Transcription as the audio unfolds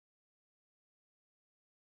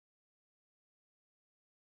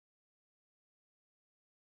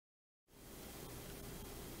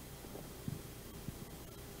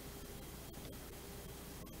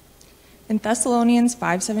In Thessalonians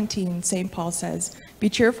 5:17, St. Paul says, "Be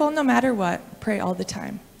cheerful no matter what, pray all the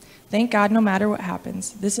time. Thank God no matter what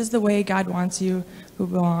happens. This is the way God wants you who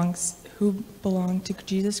belong to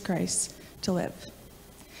Jesus Christ to live."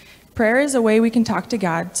 Prayer is a way we can talk to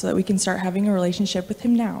God so that we can start having a relationship with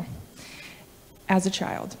him now. As a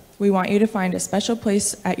child, we want you to find a special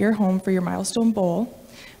place at your home for your milestone bowl.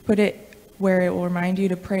 Put it where it will remind you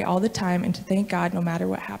to pray all the time and to thank God no matter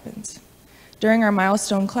what happens. During our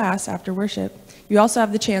milestone class after worship, you also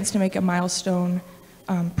have the chance to make a milestone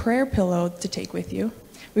prayer pillow to take with you.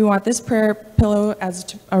 We want this prayer pillow as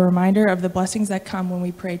a reminder of the blessings that come when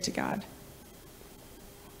we pray to God.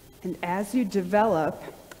 And as you develop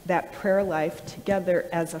that prayer life together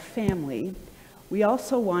as a family, we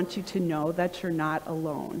also want you to know that you're not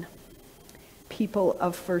alone. People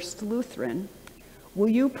of First Lutheran, will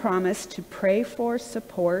you promise to pray for,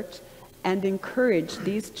 support, and encourage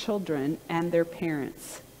these children and their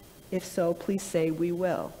parents? If so, please say, "We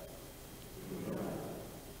will."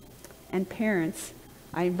 And parents,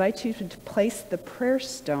 I invite you to place the prayer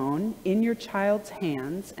stone in your child's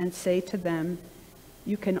hands and say to them,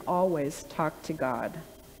 "You can always talk to God."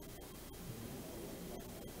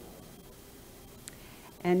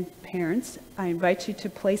 And parents, I invite you to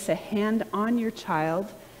place a hand on your child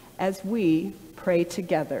as we pray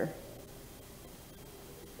together.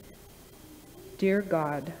 Dear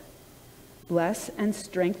God, bless and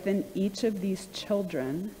strengthen each of these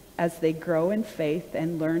children as they grow in faith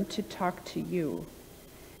and learn to talk to you.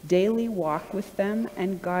 Daily walk with them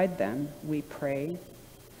and guide them, we pray.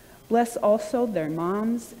 Bless also their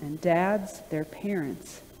moms and dads, their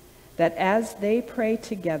parents, that as they pray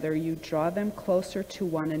together, you draw them closer to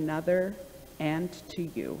one another and to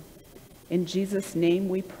you. In Jesus' name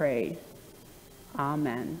we pray.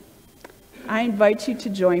 Amen. I invite you to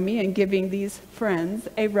join me in giving these friends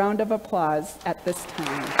a round of applause at this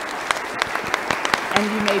time.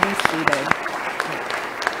 And you may be seated.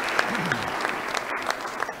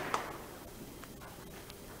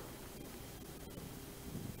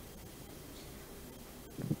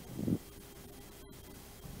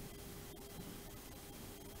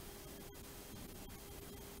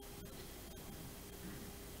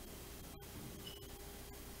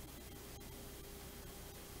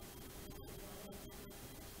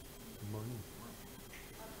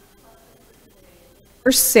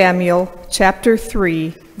 Samuel chapter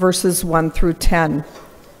 3, verses 1 through 10.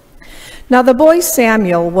 Now the boy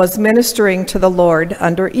Samuel was ministering to the Lord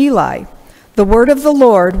under Eli. The word of the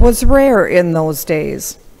Lord was rare in those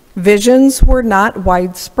days. Visions were not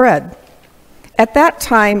widespread. At that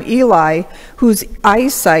time, Eli, whose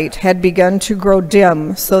eyesight had begun to grow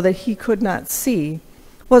dim so that he could not see,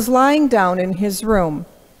 was lying down in his room.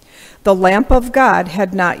 The lamp of God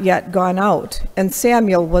had not yet gone out, and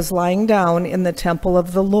Samuel was lying down in the temple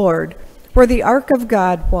of the Lord, where the ark of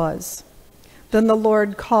God was. Then the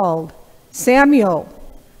Lord called, "Samuel,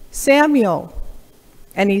 Samuel."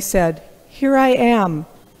 And he said, "Here I am,"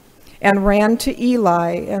 and ran to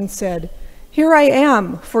Eli and said, "Here I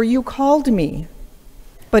am, for you called me."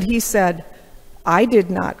 But he said, "I did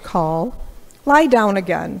not call. Lie down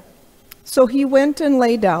again." So he went and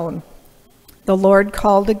lay down. The Lord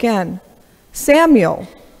called again, "Samuel."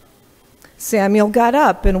 Samuel got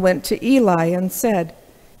up and went to Eli and said,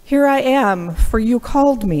 "Here I am, for you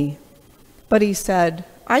called me." But he said,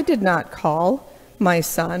 "I did not call, my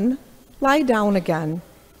son. Lie down again."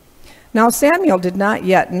 Now Samuel did not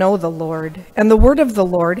yet know the Lord, and the word of the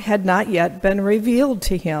Lord had not yet been revealed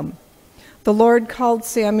to him. The Lord called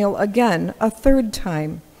Samuel again a third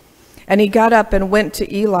time, and he got up and went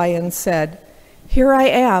to Eli and said, "Here I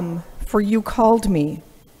am, for you called me."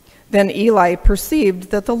 Then Eli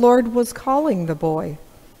perceived that the Lord was calling the boy.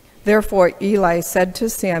 Therefore Eli said to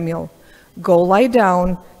Samuel, "Go lie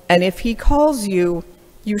down, and if he calls you,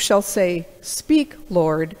 you shall say, 'Speak,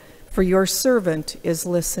 Lord, for your servant is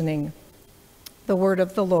listening.'" The word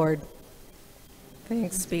of the Lord.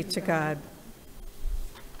 Thanks be to God.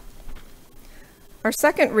 Our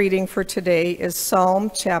second reading for today is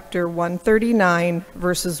Psalm chapter 139,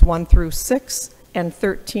 verses 1 through 6 and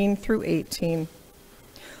 13 through 18.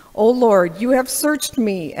 O Lord, you have searched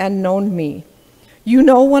me and known me. You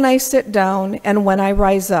know when I sit down and when I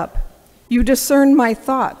rise up. You discern my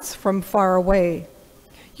thoughts from far away.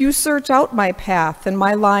 You search out my path and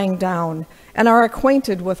my lying down, and are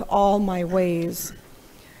acquainted with all my ways.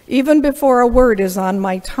 Even before a word is on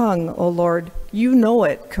my tongue, O Lord, you know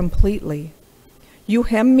it completely. You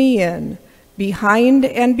hem me in, behind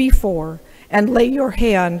and before, and lay your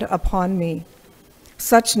hand upon me.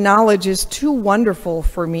 Such knowledge is too wonderful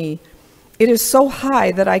for me. It is so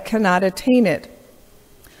high that I cannot attain it.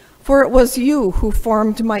 For it was you who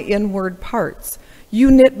formed my inward parts. You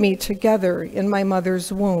knit me together in my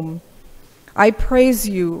mother's womb. I praise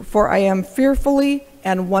you, for I am fearfully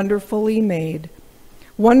and wonderfully made.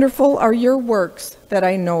 Wonderful are your works that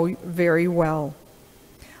I know very well.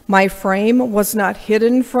 My frame was not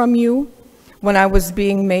hidden from you when I was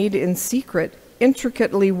being made in secret,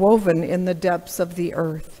 intricately woven in the depths of the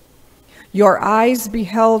earth. Your eyes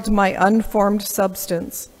beheld my unformed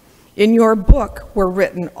substance. In your book were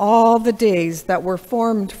written all the days that were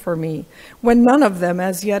formed for me, when none of them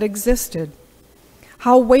as yet existed.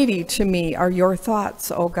 How weighty to me are your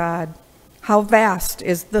thoughts, O God! How vast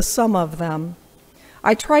is the sum of them!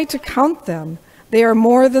 I try to count them. They are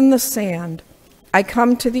more than the sand. I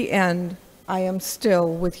come to the end. I am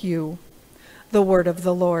still with you. The word of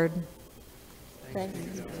the Lord. Thanks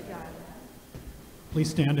be to God. Please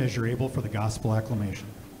stand as you're able for the gospel acclamation.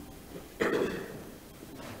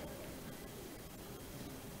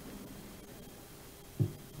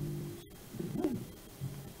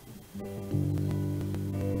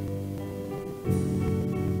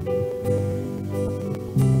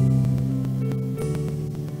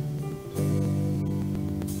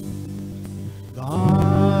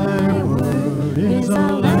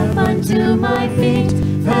 Unto my feet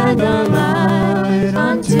and a light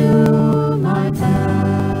unto my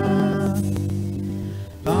path.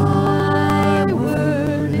 Thy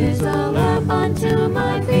word is a lamp unto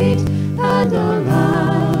my feet and a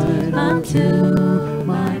light unto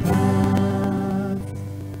my path.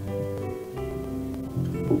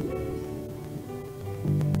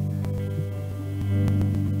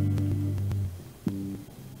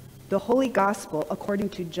 The Holy Gospel according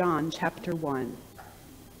to John, chapter 1.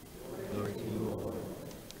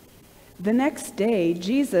 The next day,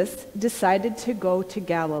 Jesus decided to go to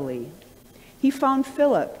Galilee. He found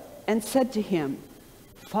Philip and said to him,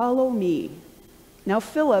 "Follow me." Now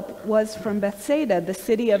Philip was from Bethsaida, the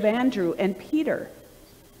city of Andrew and Peter.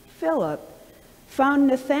 Philip found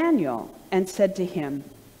Nathanael and said to him,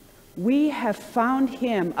 "We have found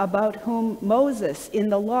him about whom Moses in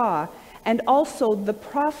the law and also the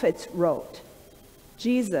prophets wrote,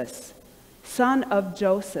 Jesus, son of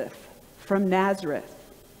Joseph, from Nazareth."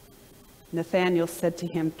 Nathanael said to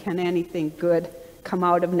him, "Can anything good come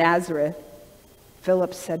out of Nazareth?"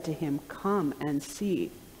 Philip said to him, "Come and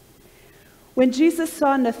see." When Jesus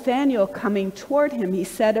saw Nathanael coming toward him, he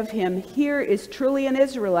said of him, "Here is truly an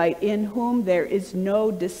Israelite in whom there is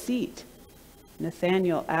no deceit."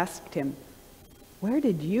 Nathanael asked him, "Where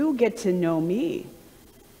did you get to know me?"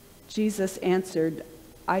 Jesus answered,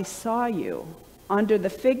 "I saw you under the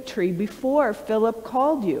fig tree before Philip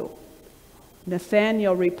called you."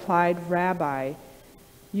 Nathanael replied, "Rabbi,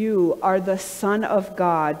 you are the Son of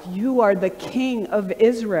God. You are the King of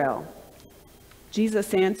Israel."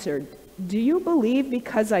 Jesus answered, "Do you believe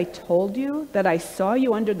because I told you that I saw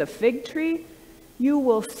you under the fig tree? You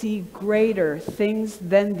will see greater things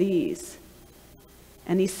than these."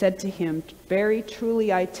 And he said to him, "Very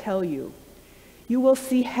truly I tell you, you will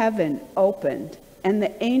see heaven opened and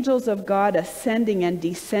the angels of God ascending and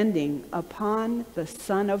descending upon the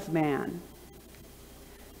Son of Man."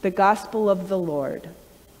 The Gospel of the Lord.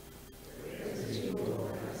 Praise to you,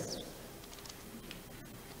 Lord.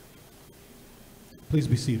 Please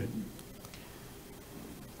be seated.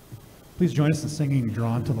 Please join us in singing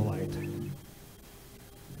 "Drawn to the Light."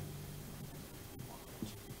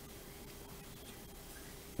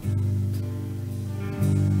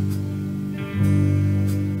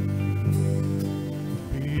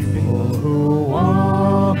 People who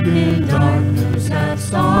walk in darkness have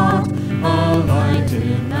sought a light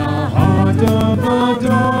in the heart of the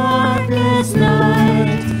darkest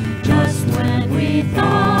night. Just when we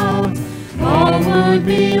thought all would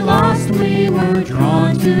be lost, we were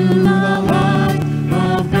drawn to the light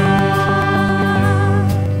of God.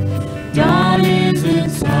 Dawn is in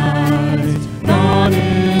sight, dawn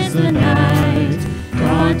is the night,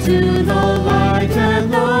 drawn to the light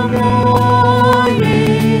and the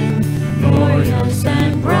morning, glorious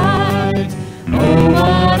and bright. Oh,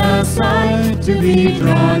 what a sight to be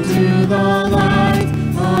drawn to the light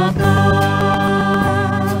of God.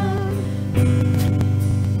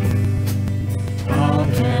 How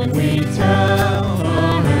can we tell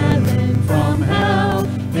a heaven from hell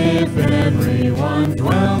if everyone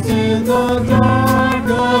dwells in the dark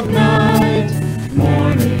of night?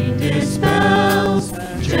 Morning dispels,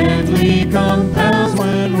 gently compels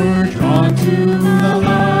when we're drawn to the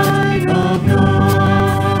light of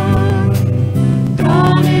God.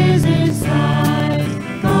 Dawn is in sight,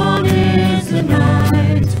 dawn is the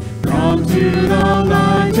night, drawn to the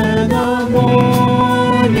light and the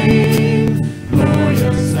morning,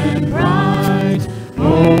 glorious and bright.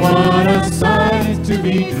 Oh,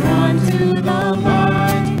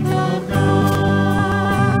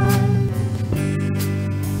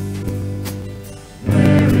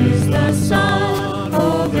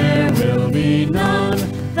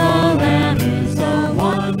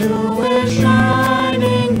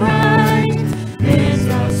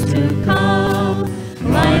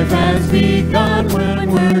 has begun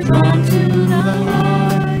when we're drawn to the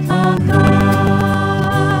light of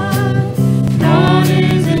God. God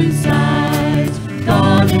is in sight,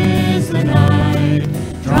 God is the night,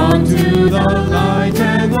 drawn to the light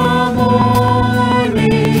and the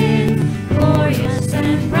morning, glorious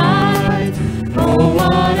and bright. Oh,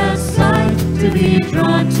 what a sight to be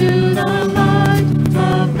drawn to the light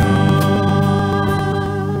of God.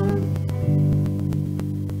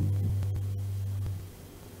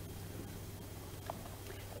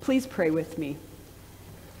 Please pray with me.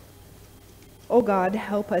 Oh God,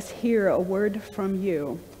 help us hear a word from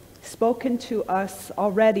you, spoken to us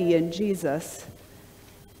already in Jesus,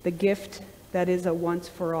 the gift that is a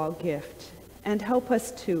once-for-all gift. And help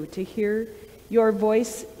us too to hear your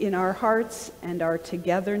voice in our hearts and our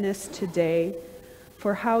togetherness today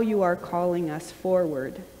for how you are calling us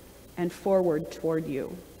forward and forward toward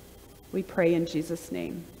you. We pray in Jesus'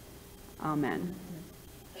 name. Amen.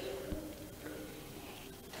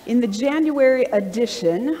 In the January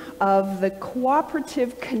edition of the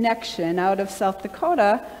Cooperative Connection out of South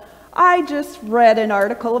Dakota, I just read an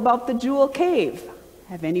article about the Jewel Cave.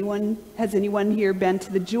 Has anyone here been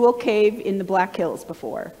to the Jewel Cave in the Black Hills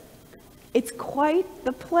before? It's quite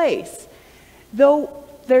the place, though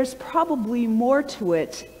there's probably more to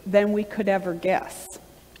it than we could ever guess.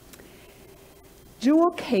 Jewel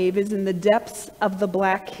Cave is in the depths of the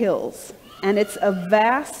Black Hills, and it's a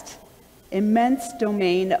vast, immense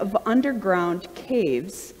domain of underground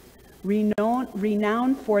caves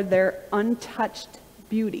renowned for their untouched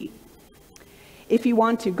beauty. If you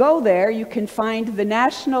want to go there, you can find the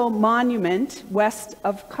National Monument west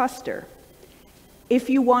of Custer. If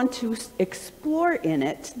you want to explore in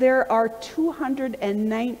it, there are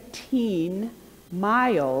 219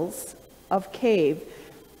 miles of cave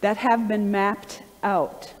that have been mapped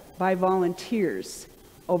out by volunteers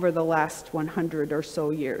over the last 100 or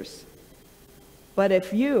so years. But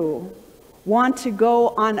if you want to go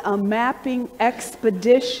on a mapping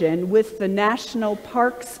expedition with the National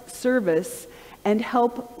Parks Service and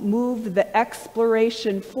help move the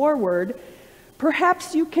exploration forward,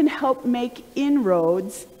 perhaps you can help make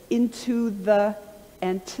inroads into the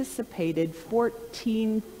anticipated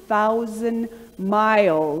 14,000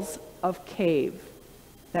 miles of cave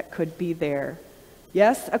that could be there.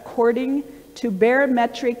 Yes, according to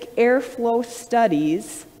barometric airflow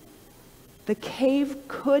studies, the cave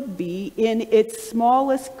could be in its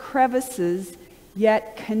smallest crevices,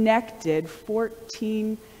 yet connected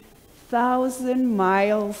 14,000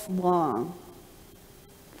 miles long.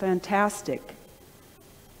 Fantastic.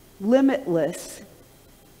 Limitless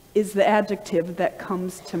is the adjective that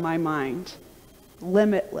comes to my mind.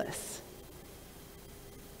 Limitless.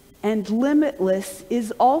 And limitless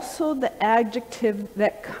is also the adjective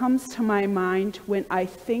that comes to my mind when I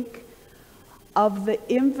think of the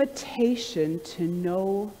invitation to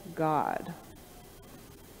know God.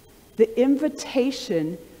 The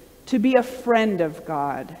invitation to be a friend of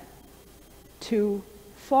God, to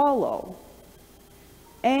follow,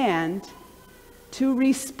 and to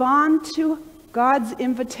respond to God's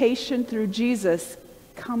invitation through Jesus.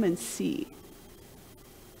 Come and see.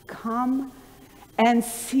 Come and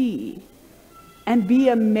see and be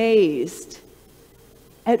amazed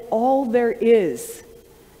at all there is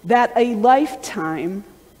that a lifetime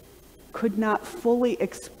could not fully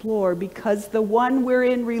explore, because the one we're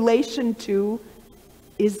in relation to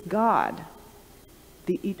is God,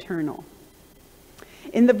 the eternal.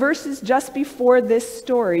 In the verses just before this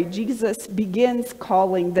story, Jesus begins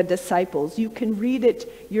calling the disciples. You can read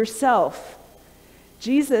it yourself.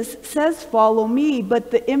 Jesus says, "Follow me," but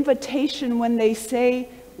the invitation when they say,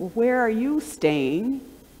 "Well, where are you staying?"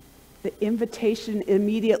 the invitation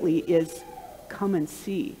immediately is, "Come and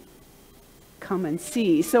see. Come and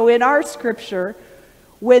see." So in our scripture,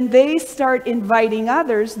 when they start inviting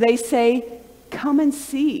others, they say, "Come and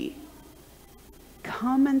see.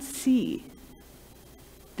 Come and see."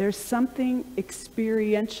 There's something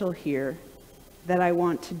experiential here that I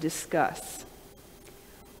want to discuss.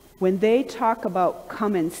 When they talk about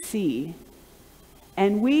come and see,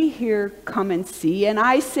 and we hear come and see, and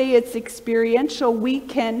I say it's experiential, we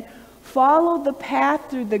can follow the path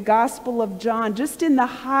through the Gospel of John, just in the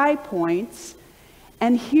high points,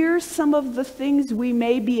 and hear some of the things we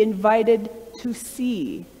may be invited to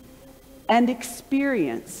see and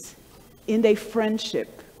experience in a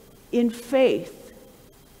friendship, in faith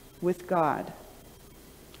with God.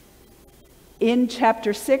 In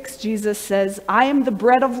chapter 6, Jesus says, "I am the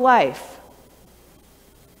bread of life."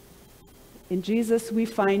 In Jesus, we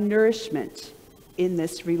find nourishment in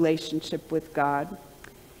this relationship with God.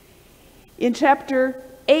 In chapter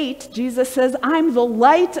 8, Jesus says, "I'm the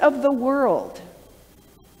light of the world."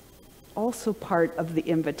 also part of the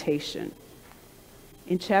invitation.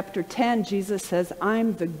 In chapter 10, Jesus says,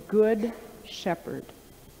 I'm the good shepherd.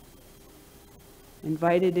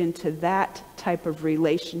 Invited into that type of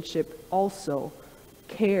relationship also.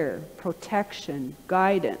 Care, protection,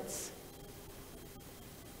 guidance.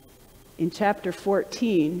 In chapter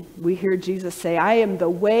 14, we hear Jesus say, I am the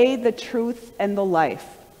way, the truth, and the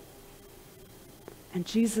life. And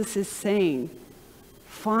Jesus is saying,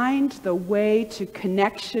 find the way to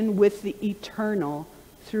connection with the eternal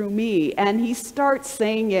through me. And he starts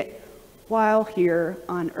saying it while here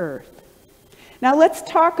on earth. Now let's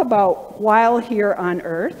talk about while here on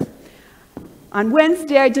earth. On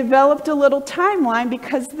Wednesday, I developed a little timeline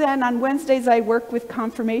because then on Wednesdays I work with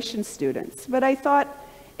confirmation students. But I thought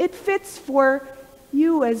it fits for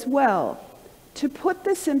you as well to put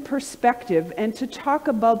this in perspective and to talk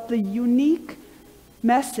about the unique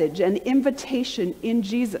message and invitation in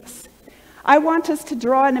Jesus. I want us to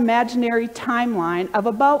draw an imaginary timeline of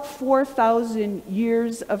about 4,000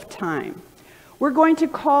 years of time. We're going to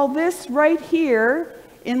call this right here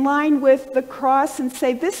in line with the cross and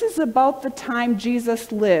say this is about the time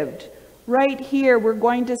Jesus lived. Right here we're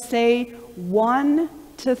going to say 1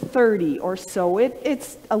 to 30 or so.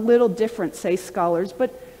 It's a little different, say scholars,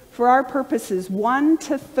 but for our purposes 1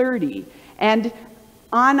 to 30. And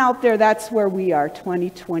on out there, that's where we are,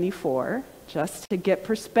 2024, just to get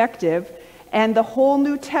perspective. And the whole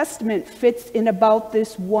New Testament fits in about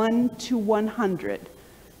this 1 to 100.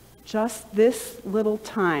 Just this little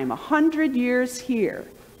time, 100 years here.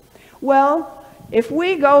 Well, if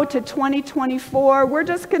we go to 2024, we're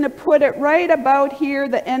just going to put it right about here,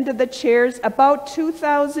 the end of the chairs, about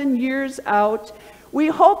 2,000 years out. We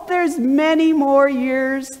hope there's many more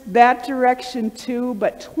years that direction too,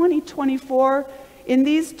 but 2024, in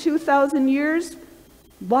these 2,000 years,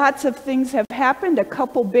 lots of things have happened. A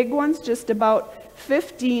couple big ones, just about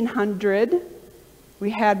 1,500.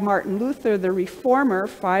 We had Martin Luther, the Reformer,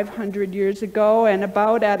 500 years ago, and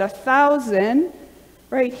about at 1,000,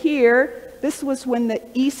 right here, this was when the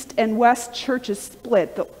East and West churches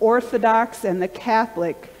split, the Orthodox and the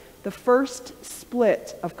Catholic, the first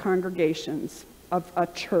split of congregations of a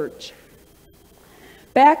church.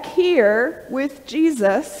 Back here with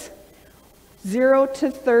Jesus, 0 to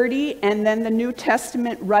 30, and then the New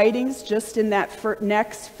Testament writings just in that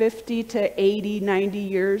next 50 to 80, 90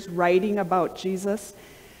 years writing about Jesus.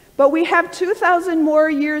 But we have 2,000 more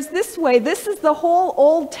years this way. This is the whole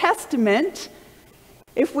Old Testament.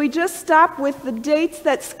 If we just stop with the dates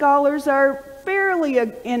that scholars are fairly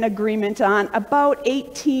in agreement on, about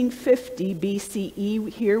 1850 BCE,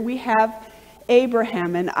 here we have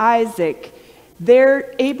Abraham and Isaac,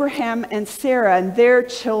 Abraham and Sarah and their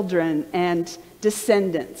children and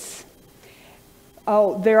descendants.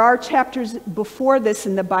 Oh, there are chapters before this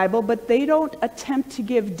in the Bible, but they don't attempt to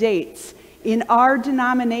give dates. In our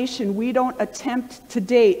denomination, we don't attempt to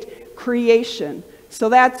date creation. So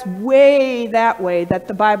that's way that way that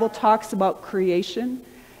the Bible talks about creation,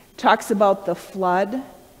 talks about the flood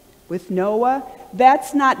with Noah.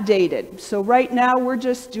 That's not dated. So right now we're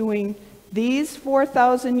just doing these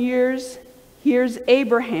 4,000 years. Here's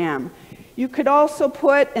Abraham. You could also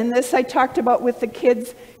put, and this I talked about with the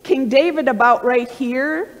kids, King David about right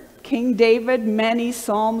here. King David, many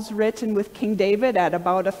psalms written with King David at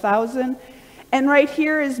about 1,000. And right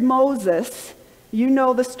here is Moses. You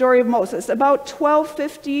know the story of Moses. About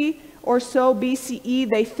 1250 or so BCE,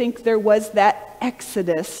 they think there was that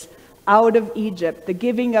exodus out of Egypt, the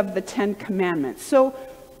giving of the 10 Commandments. So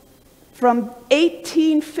from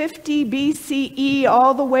 1850 BCE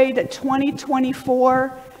all the way to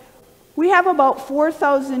 2024, we have about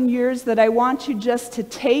 4,000 years that I want you just to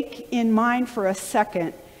take in mind for a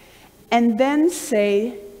second and then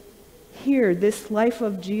say, here, this life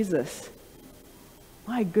of Jesus.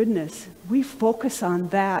 My goodness, we focus on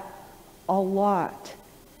that a lot.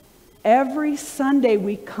 Every Sunday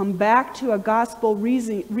we come back to a gospel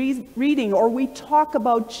reading or we talk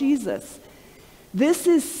about Jesus. This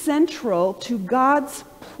is central to God's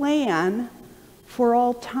plan for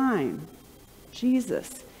all time,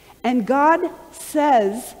 Jesus. And God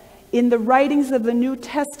says in the writings of the New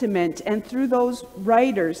Testament and through those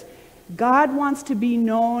writers, God wants to be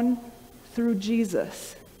known through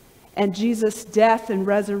Jesus and Jesus' death and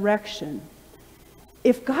resurrection.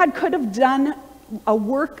 If God could have done a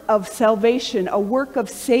work of salvation, a work of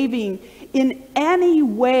saving in any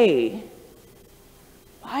way,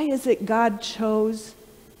 why is it God chose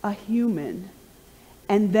a human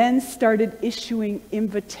and then started issuing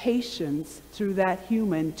invitations through that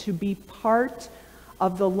human to be part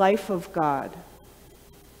of the life of God?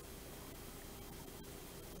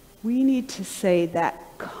 We need to say that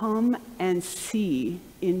come and see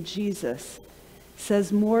in Jesus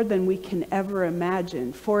says more than we can ever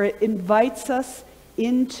imagine, for it invites us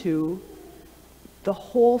into the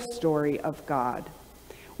whole story of God.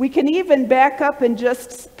 We can even back up and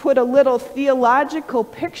just put a little theological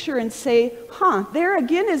picture and say, there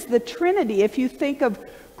again is the Trinity. If you think of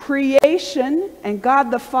creation and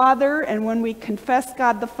God the Father, and when we confess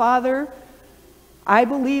God the Father, I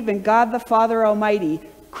believe in God the Father Almighty,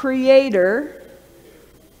 Creator,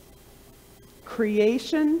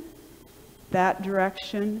 creation, that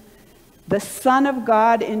direction, the Son of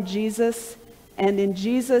God in Jesus, and in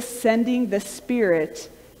Jesus sending the Spirit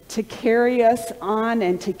to carry us on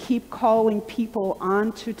and to keep calling people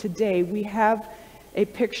on to today. We have a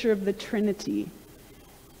picture of the Trinity.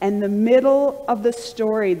 And the middle of the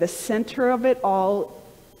story, the center of it all,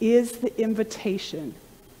 is the invitation.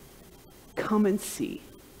 Come and see.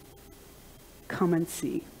 Come and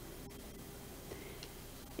see.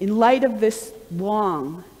 In light of this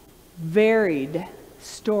long, varied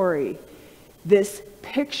story, this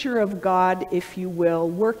picture of God, if you will,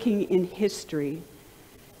 working in history,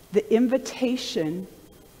 the invitation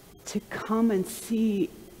to come and see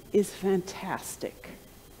is fantastic.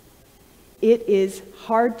 It is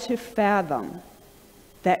hard to fathom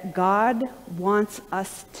that God wants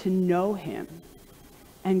us to know him,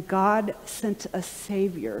 and God sent a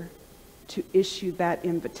Savior to issue that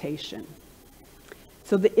invitation.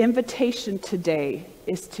 So the invitation today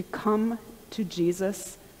is to come to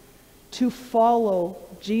Jesus, to follow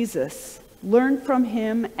Jesus, learn from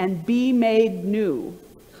him, and be made new.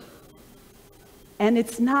 And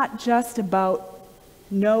it's not just about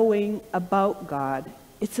knowing about God.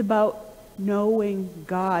 It's about knowing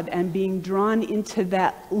God and being drawn into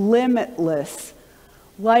that limitless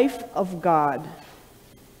life of God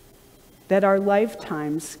that our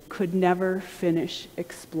lifetimes could never finish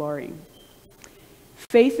exploring.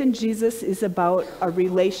 Faith in Jesus is about a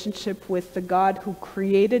relationship with the God who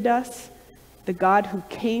created us, the God who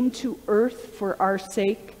came to earth for our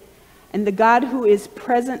sake, and the God who is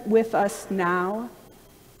present with us now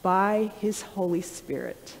by his Holy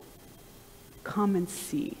Spirit. Come and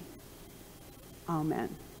see. Amen.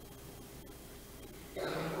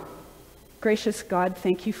 Gracious God,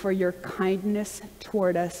 thank you for your kindness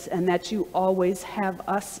toward us and that you always have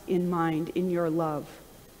us in mind in your love.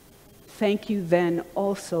 Thank you then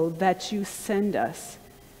also that you send us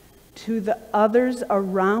to the others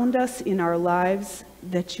around us in our lives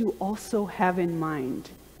that you also have in mind.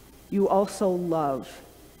 You also love.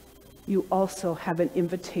 You also have an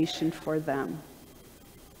invitation for them.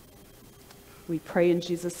 We pray in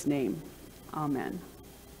Jesus' name. Amen.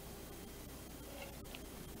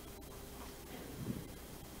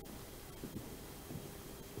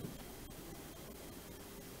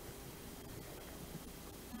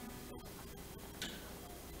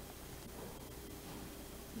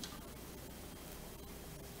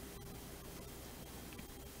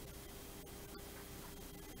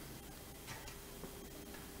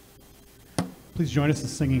 Please join us in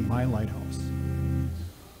singing My Lighthouse.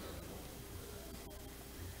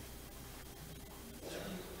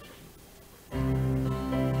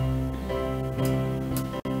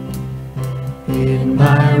 In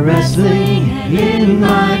my wrestling, in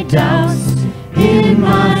my doubts, in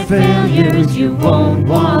my failures, you won't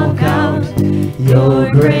walk out. Your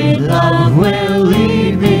great love will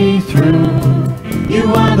lead me through.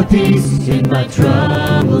 You are the peace in my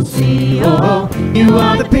troubled sea. Oh, you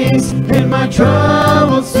are the peace in my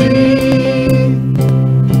troubled sea.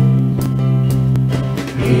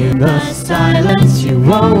 In the silence, you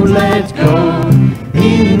won't let go.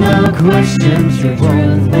 In the questions, your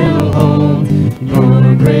truth will hold.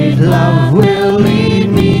 Your great love will lead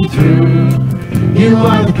me through. You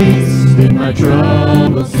are the peace in my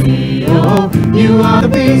troubled sea. Oh, you are the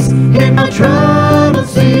peace in my troubled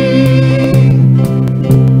sea.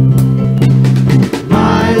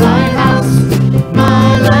 My lighthouse,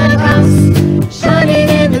 shining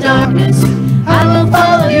in the darkness, I will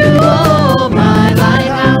follow you. Oh, my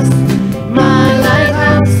lighthouse,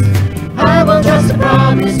 I will trust the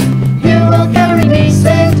promise. You will carry me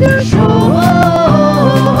safe to shore,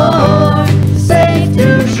 safe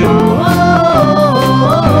to shore,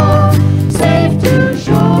 safe to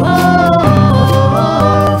shore,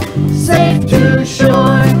 safe to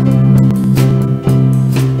shore.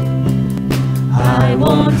 I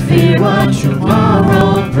won't fear what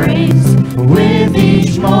tomorrow brings. With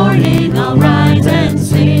each morning I'll rise and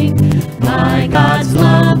sing. My God's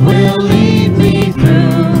love will lead me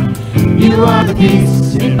through. You are the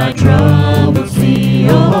peace in my troubled sea.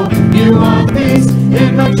 Oh, you are the peace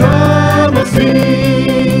in my troubled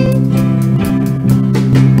sea.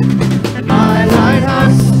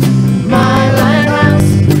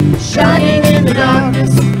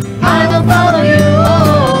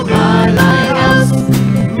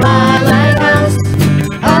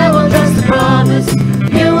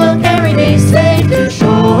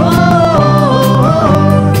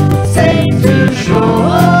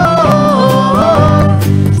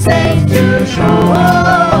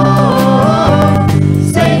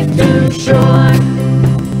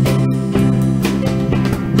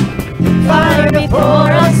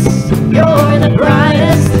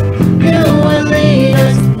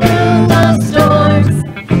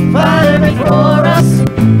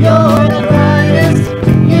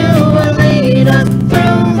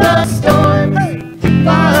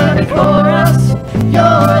 before us.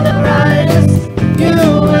 You're the brightest. You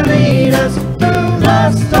will lead us through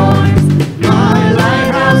the storms. My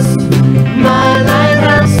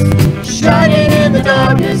lighthouse, shining in the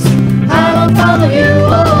darkness. I will follow you.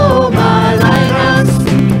 Oh, my lighthouse,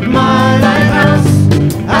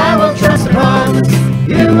 I will trust the promise.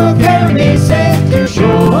 You will carry me safe to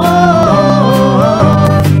shore,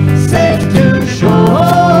 safe to shore,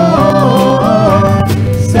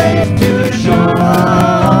 safe to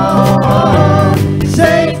shore,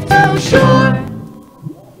 safe to shore.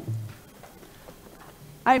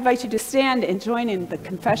 I invite you to stand and join in the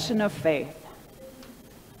confession of faith.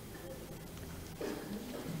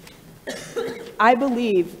 I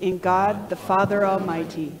believe in God, the Father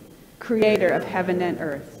Almighty, creator of heaven and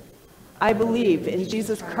earth. I believe in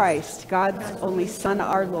Jesus Christ, God's only Son,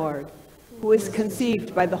 our Lord, who was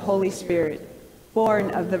conceived by the Holy Spirit,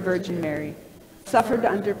 born of the Virgin Mary, suffered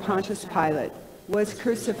under Pontius Pilate, was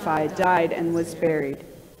crucified, died, and was buried.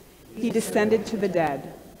 He descended to the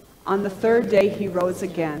dead. On the third day he rose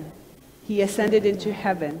again. He ascended into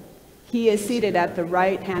heaven. He is seated at the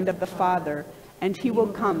right hand of the Father, and he will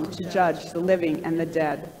come to judge the living and the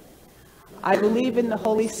dead. I believe in the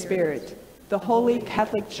Holy Spirit, the Holy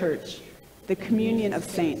Catholic Church, the communion of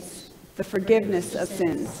saints, the forgiveness of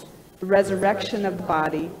sins, the resurrection of the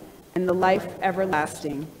body, and the life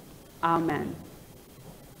everlasting. Amen.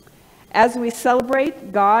 As we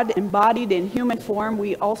celebrate God embodied in human form,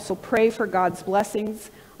 we also pray for God's blessings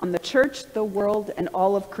on the church, the world, and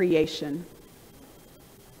all of creation.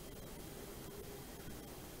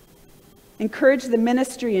 Encourage the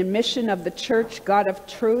ministry and mission of the church, God of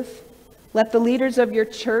truth. Let the leaders of your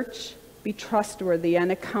church be trustworthy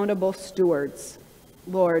and accountable stewards,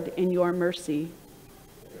 Lord, in your mercy.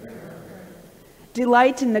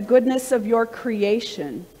 Delight in the goodness of your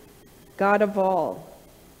creation, God of all.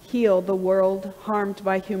 Heal the world harmed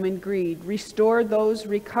by human greed. Restore those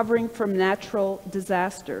recovering from natural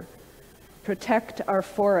disaster. Protect our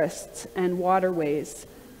forests and waterways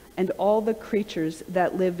and all the creatures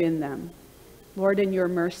that live in them. Lord, in your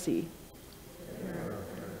mercy.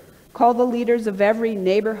 Call the leaders of every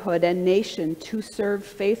neighborhood and nation to serve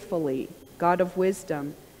faithfully, God of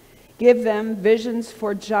wisdom. Give them visions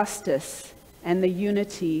for justice and the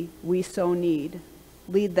unity we so need.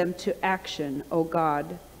 Lead them to action, O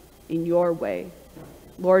God, in your way.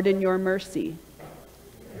 Lord, in your mercy.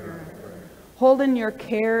 Hold in your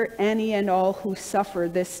care any and all who suffer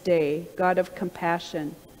this day, God of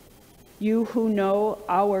compassion. You who know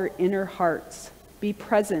our inner hearts, be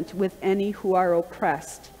present with any who are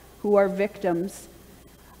oppressed, who are victims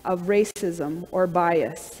of racism or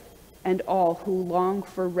bias, and all who long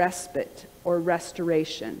for respite or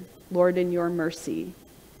restoration. Lord, in your mercy.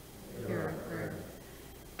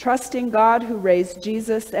 Trusting God who raised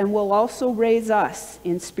Jesus and will also raise us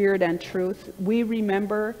in spirit and truth, we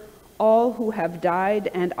remember all who have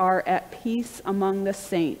died and are at peace among the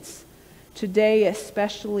saints. Today,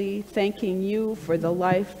 especially thanking you for the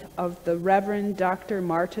life of the Reverend Dr.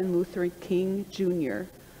 Martin Luther King, Jr.,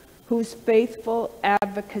 whose faithful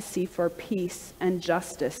advocacy for peace and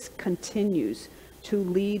justice continues to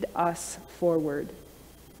lead us forward.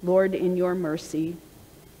 Lord, in your mercy.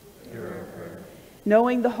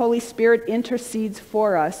 Knowing the Holy Spirit intercedes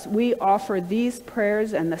for us, we offer these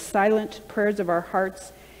prayers and the silent prayers of our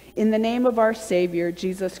hearts in the name of our Savior,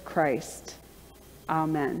 Jesus Christ.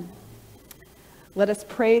 Amen. Let us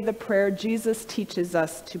pray the prayer Jesus teaches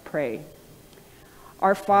us to pray.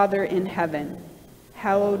 Our Father in heaven,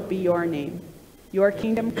 hallowed be your name. Your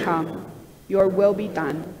kingdom come, your will be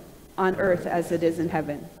done, on earth as it is in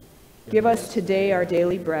heaven. Give us today our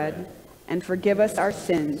daily bread, and forgive us our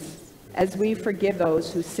sins, as we forgive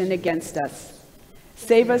those who sin against us.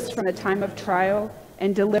 Save us from the time of trial,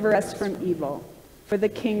 and deliver us from evil. For the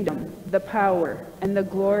kingdom, the power, and the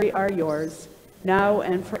glory are yours, now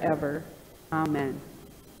and forever. Amen.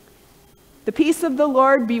 The peace of the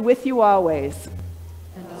Lord be with you always.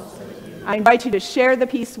 And also with you. I invite you to share the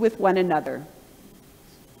peace with one another.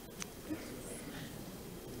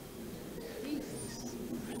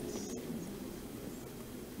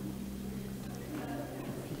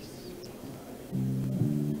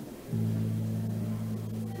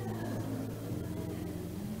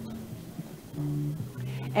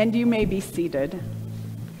 And you may be seated.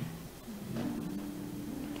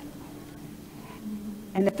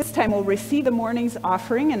 And at this time, we'll receive the morning's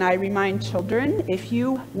offering, and I remind children, if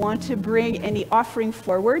you want to bring any offering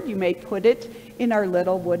forward, you may put it in our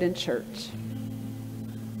little wooden church.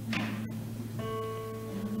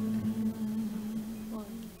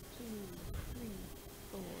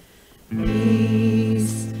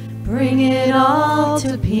 Peace, bring it all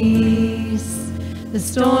to peace. The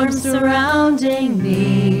storm surrounding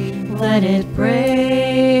me, let it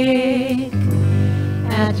break.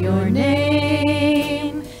 At your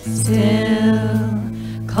name, still,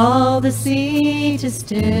 call the sea to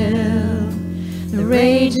still, the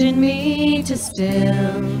rage in me to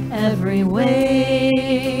still every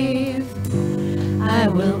wave. I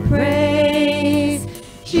will praise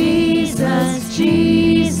Jesus,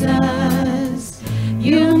 Jesus.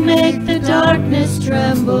 You make the darkness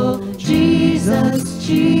tremble, Jesus,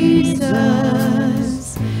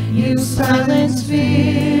 Jesus. You silence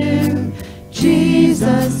fear,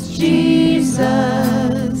 Jesus,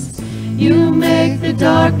 Jesus. You make the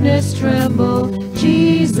darkness tremble,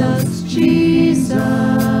 Jesus, Jesus.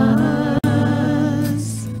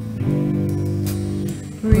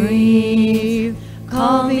 Breathe,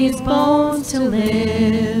 call these bones to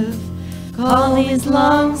live, call these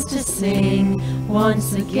lungs to sing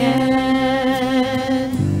once again.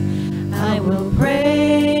 I will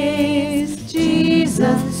praise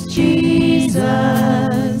Jesus,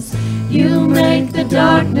 Jesus. You make the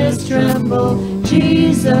darkness tremble,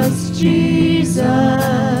 Jesus,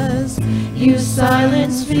 Jesus. You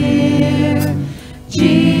silence fear,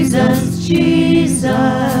 Jesus,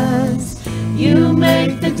 Jesus. You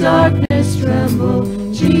make the darkness tremble,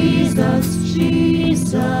 Jesus,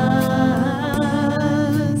 Jesus.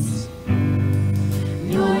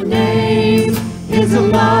 Your name is a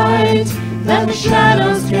light that the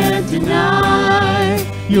shadows can't deny.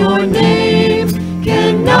 Your name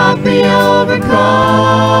cannot be overcome.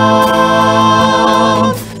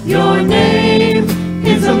 Your name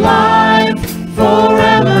is alive,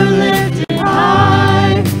 forever lifted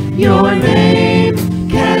high. Your name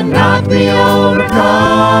cannot be overcome.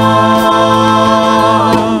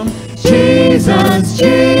 Jesus,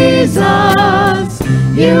 Jesus,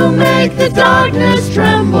 you make the darkness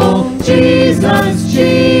tremble, Jesus,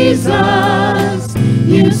 Jesus.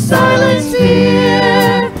 You silence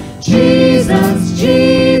fear, Jesus,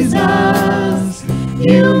 Jesus.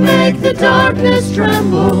 You make the darkness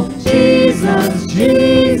tremble, Jesus,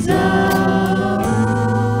 Jesus.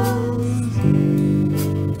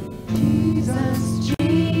 Jesus,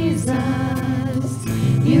 Jesus.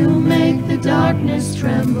 You make the darkness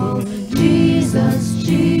tremble, Jesus,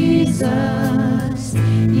 Jesus.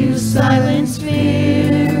 You silence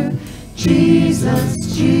fear, Jesus,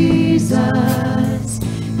 Jesus.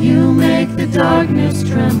 You make the darkness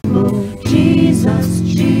tremble, Jesus,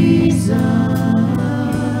 Jesus.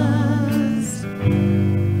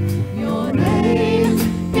 Your name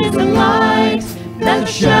is a light that the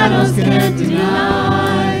shadows can't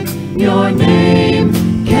deny. Your name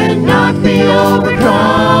cannot be overcome.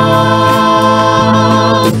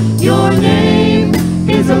 Your name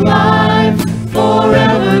is alive,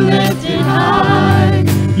 forever lifted high.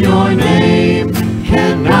 Your name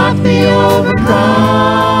cannot be overcome.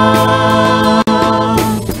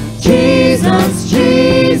 Jesus,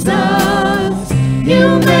 Jesus,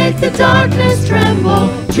 you make the darkness tremble,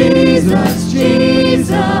 Jesus,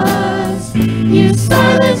 Jesus. You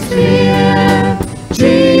silence fear,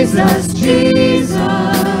 Jesus,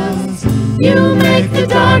 Jesus. You make the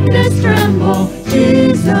darkness tremble,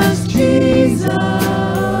 Jesus, Jesus.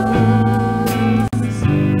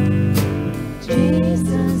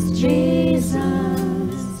 Jesus,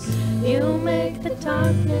 Jesus, you make the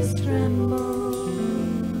darkness tremble.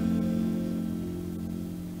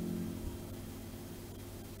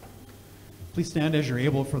 Please stand as you're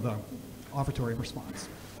able for the offertory response.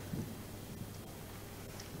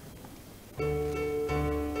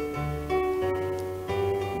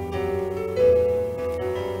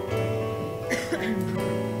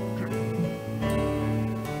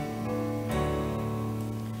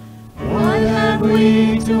 What have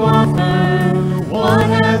we to offer? What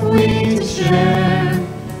have we to share?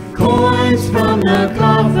 Coins from the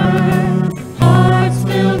coffer, hearts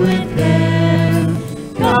filled with care.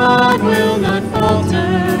 God will not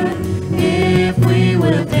falter if we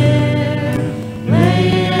will dare.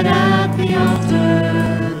 Lay it at the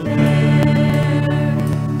altar there.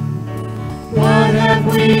 What have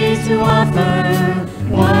we to offer?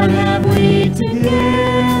 What have we to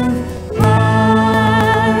give?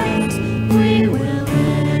 Light we will live.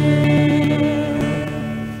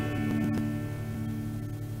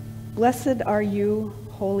 Blessed are you,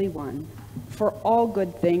 Holy One, for all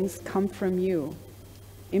good things come from you.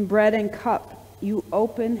 In bread and cup, you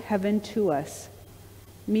open heaven to us.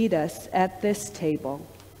 Meet us at this table,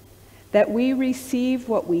 that we receive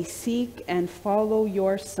what we seek and follow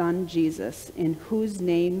your Son, Jesus, in whose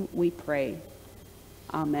name we pray.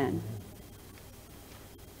 Amen.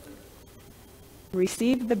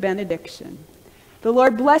 Receive the benediction. The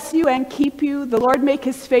Lord bless you and keep you. The Lord make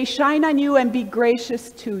his face shine on you and be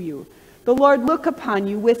gracious to you. The Lord look upon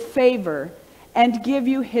you with favor and give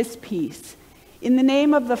you his peace. In the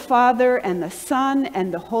name of the Father, and the Son,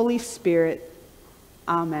 and the Holy Spirit.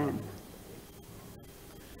 Amen.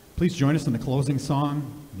 Please join us in the closing song,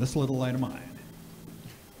 This Little Light of Mine.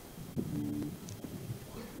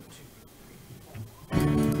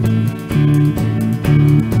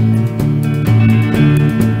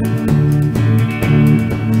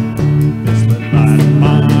 This little light of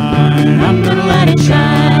mine, I'm gonna let it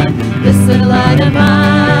shine. This little light of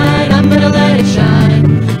mine, I'm gonna let it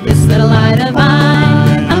shine. This little light of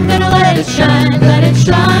mine, I'm gonna let it shine. Let it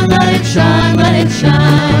shine, let it shine, let it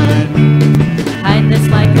shine. Hide this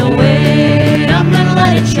light away, I'm gonna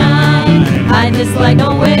let it shine. Hide this light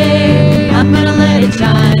away, I'm gonna let it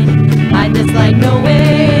shine. Hide this light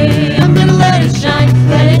away, I'm gonna let it shine.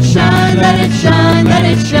 Let it shine, let it shine, let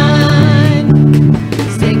it shine.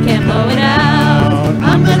 Satan can't blow it out,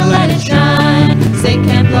 I'm gonna let it shine. Satan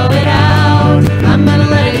can't blow it out, I'm gonna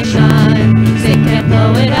let it shine. Satan can't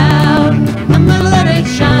blow it out, I'm gonna let it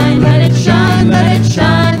shine. Let it shine, let it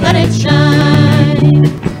shine, let it shine.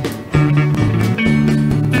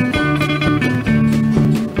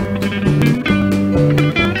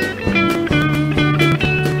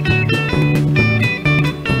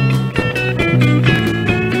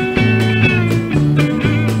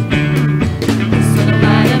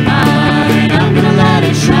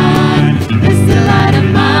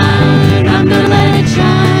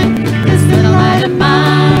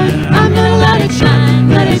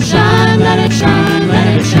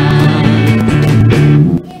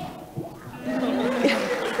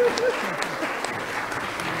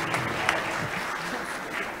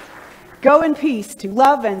 Go in peace to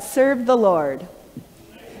love and serve the Lord.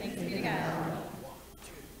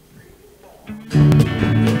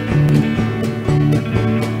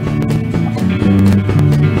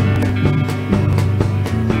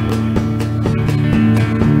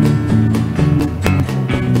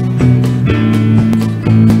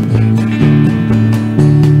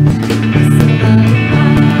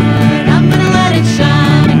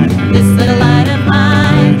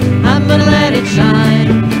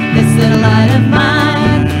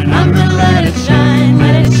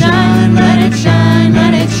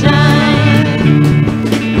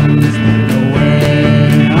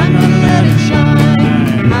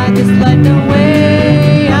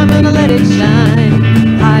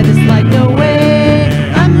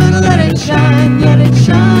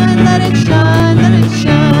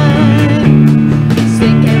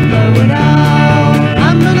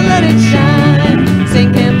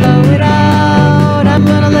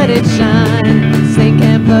 Let it shine.